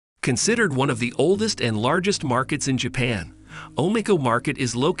Considered one of the oldest and largest markets in Japan, Omicho Market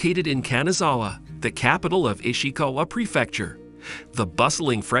is located in Kanazawa, the capital of Ishikawa Prefecture. The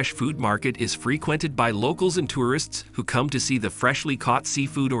bustling fresh food market is frequented by locals and tourists who come to see the freshly caught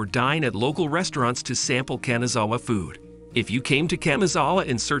seafood or dine at local restaurants to sample Kanazawa food. If you came to Kanazawa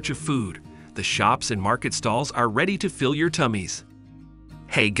in search of food, the shops and market stalls are ready to fill your tummies.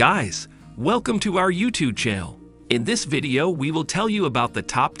 Hey guys, welcome to our YouTube channel. In this video, we will tell you about the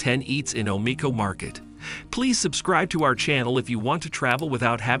top 10 eats in Omicho Market. Please subscribe to our channel if you want to travel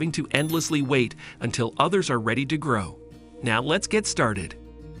without having to endlessly wait until others are ready to grow. Now let's get started.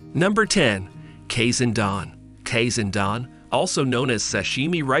 Number 10. Kaizen-don. Kaizen-don, also known as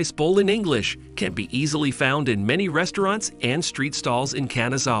sashimi rice bowl in English, can be easily found in many restaurants and street stalls in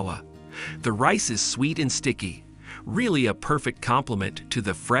Kanazawa. The rice is sweet and sticky, really a perfect complement to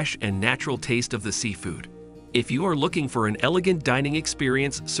the fresh and natural taste of the seafood. If you are looking for an elegant dining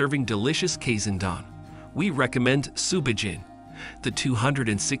experience serving delicious Kaizen-don, we recommend Tsubijin. The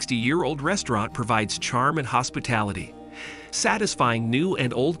 260-year-old restaurant provides charm and hospitality, satisfying new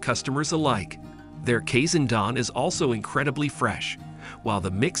and old customers alike. Their Kaizen-don is also incredibly fresh, while the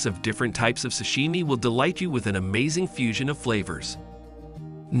mix of different types of sashimi will delight you with an amazing fusion of flavors.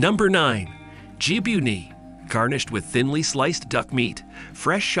 Number 9. Jibuni. Garnished with thinly sliced duck meat,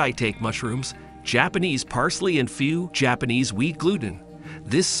 fresh shiitake mushrooms, Japanese parsley and few Japanese wheat gluten.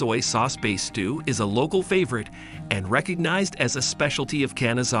 This soy sauce-based stew is a local favorite and recognized as a specialty of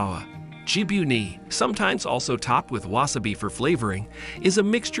Kanazawa. Jibuni, sometimes also topped with wasabi for flavoring, is a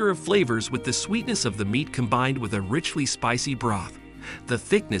mixture of flavors with the sweetness of the meat combined with a richly spicy broth. The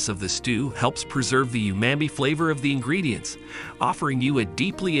thickness of the stew helps preserve the umami flavor of the ingredients, offering you a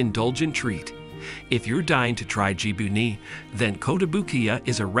deeply indulgent treat. If you're dying to try Jibuni, then Kotobukiya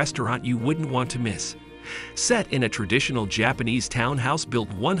is a restaurant you wouldn't want to miss. Set in a traditional Japanese townhouse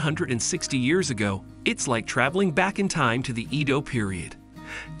built 160 years ago, it's like traveling back in time to the Edo period.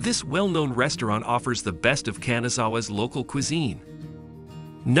 This well-known restaurant offers the best of Kanazawa's local cuisine.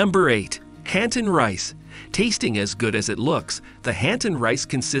 Number 8. Hantan rice. Tasting as good as it looks, the Hantan rice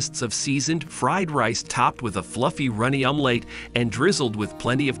consists of seasoned, fried rice topped with a fluffy runny omelette and drizzled with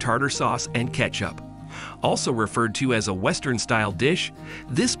plenty of tartar sauce and ketchup. Also referred to as a Western-style dish,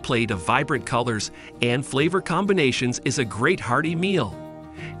 this plate of vibrant colors and flavor combinations is a great hearty meal.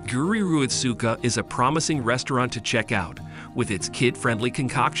 Guriruitsuka is a promising restaurant to check out, with its kid-friendly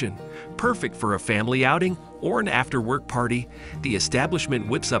concoction. Perfect for a family outing or an after-work party, the establishment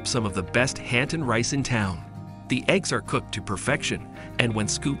whips up some of the best Hantan rice in town. The eggs are cooked to perfection, and when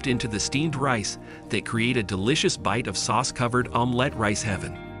scooped into the steamed rice, they create a delicious bite of sauce-covered omelette rice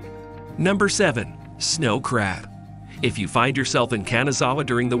heaven. Number 7. Snow crab. If you find yourself in Kanazawa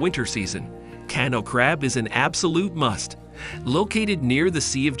during the winter season, Kano crab is an absolute must. Located near the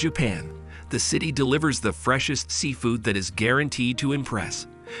Sea of Japan, the city delivers the freshest seafood that is guaranteed to impress.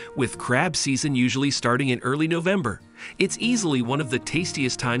 With crab season usually starting in early November, it's easily one of the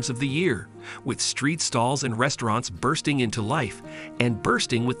tastiest times of the year, with street stalls and restaurants bursting into life and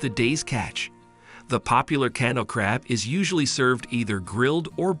bursting with the day's catch. The popular Kano crab is usually served either grilled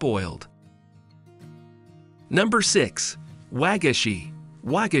or boiled. Number 6. Wagashi.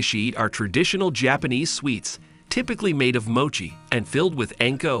 Wagashi are traditional Japanese sweets, typically made of mochi and filled with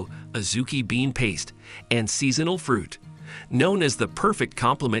enko, azuki bean paste, and seasonal fruit. Known as the perfect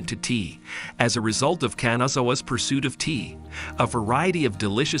complement to tea, as a result of Kanazawa's pursuit of tea, a variety of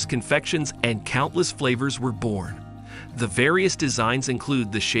delicious confections and countless flavors were born. The various designs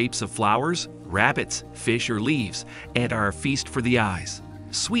include the shapes of flowers, rabbits, fish, or leaves, and are a feast for the eyes.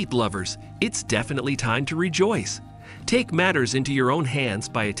 Sweet lovers, it's definitely time to rejoice. Take matters into your own hands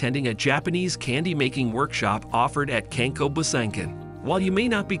by attending a Japanese candy-making workshop offered at Kenko Busankan. While you may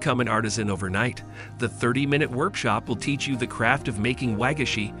not become an artisan overnight, the 30-minute workshop will teach you the craft of making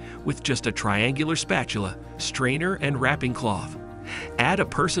wagashi with just a triangular spatula, strainer, and wrapping cloth. Add a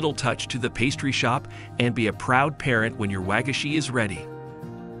personal touch to the pastry shop and be a proud parent when your wagashi is ready.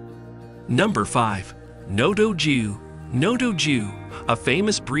 Number 5. Nodoju. Nodoju, a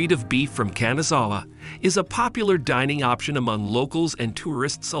famous breed of beef from Kanazawa, is a popular dining option among locals and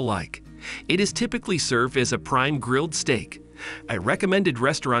tourists alike. It is typically served as a prime grilled steak. A recommended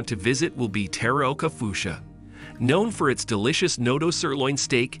restaurant to visit will be Teraoka Fusha. Known for its delicious Nodo sirloin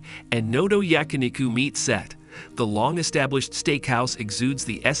steak and Nodo yakiniku meat set, the long-established steakhouse exudes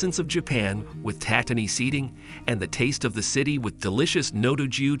the essence of Japan with tatami seating and the taste of the city with delicious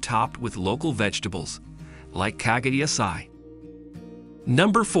nodoju topped with local vegetables, like kage yasai.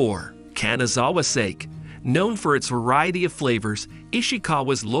 Number 4. Kanazawa Sake. Known for its variety of flavors,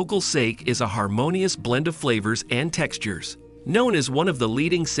 Ishikawa's local sake is a harmonious blend of flavors and textures. Known as one of the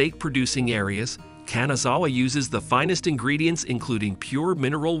leading sake-producing areas, Kanazawa uses the finest ingredients including pure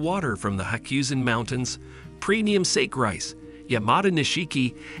mineral water from the Hakuzen Mountains, premium sake rice, Yamada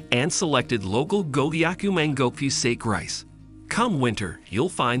Nishiki, and selected local Gogyaku Mangoku sake rice. Come winter, you'll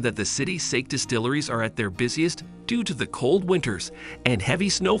find that the city's sake distilleries are at their busiest due to the cold winters and heavy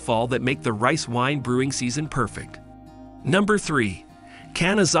snowfall that make the rice wine brewing season perfect. Number 3.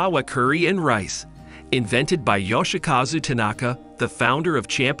 Kanazawa Curry and Rice. Invented by Yoshikazu Tanaka, the founder of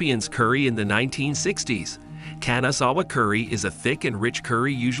Champion's Curry in the 1960s, Kanazawa curry is a thick and rich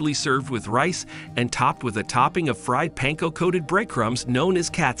curry usually served with rice and topped with a topping of fried panko-coated breadcrumbs known as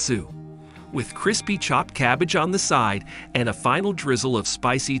katsu. With crispy chopped cabbage on the side and a final drizzle of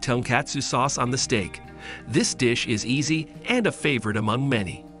spicy tonkatsu sauce on the steak, this dish is easy and a favorite among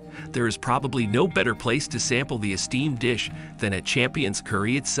many. There is probably no better place to sample the esteemed dish than at Champion's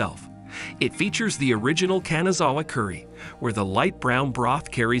Curry itself. It features the original Kanazawa curry, where the light brown broth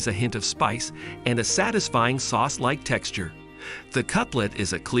carries a hint of spice and a satisfying sauce-like texture. The cutlet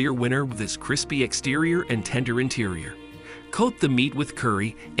is a clear winner with its crispy exterior and tender interior. Coat the meat with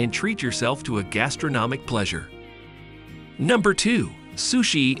curry and treat yourself to a gastronomic pleasure. Number 2.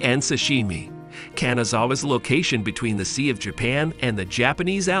 Sushi and Sashimi. Kanazawa's location between the Sea of Japan and the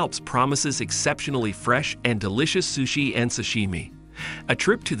Japanese Alps promises exceptionally fresh and delicious sushi and sashimi. A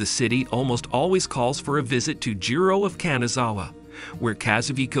trip to the city almost always calls for a visit to Jiro of Kanazawa, where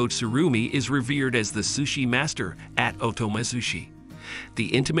Kazuhiko Tsurumi is revered as the sushi master at Otome Sushi. The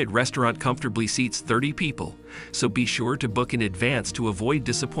intimate restaurant comfortably seats 30 people, so be sure to book in advance to avoid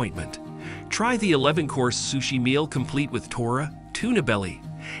disappointment. Try the 11-course sushi meal complete with tora, tuna belly,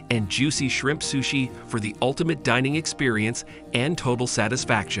 and juicy shrimp sushi for the ultimate dining experience and total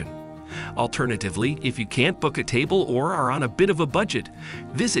satisfaction. Alternatively, if you can't book a table or are on a bit of a budget,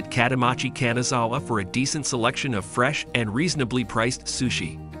 visit Katamachi Kanazawa for a decent selection of fresh and reasonably priced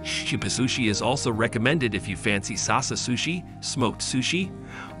sushi. Shiba sushi is also recommended if you fancy sasa sushi, smoked sushi,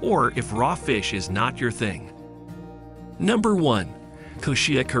 or if raw fish is not your thing. Number 1.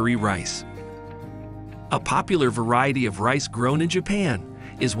 Koshia curry rice. A popular variety of rice grown in Japan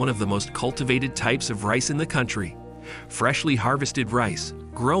is one of the most cultivated types of rice in the country. Freshly harvested rice,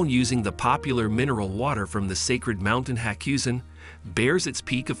 grown using the popular mineral water from the sacred mountain Hakuzen, bears its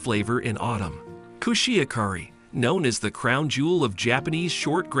peak of flavor in autumn. Koshia curry, known as the crown jewel of Japanese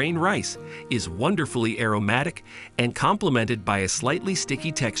short-grain rice, is wonderfully aromatic and complemented by a slightly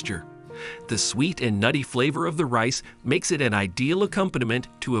sticky texture. The sweet and nutty flavor of the rice makes it an ideal accompaniment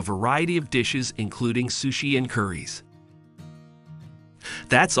to a variety of dishes including sushi and curries.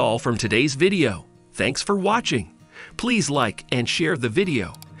 That's all from today's video. Thanks for watching. Please like and share the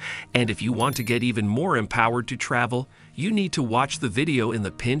video. And if you want to get even more empowered to travel, you need to watch the video in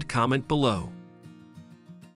the pinned comment below.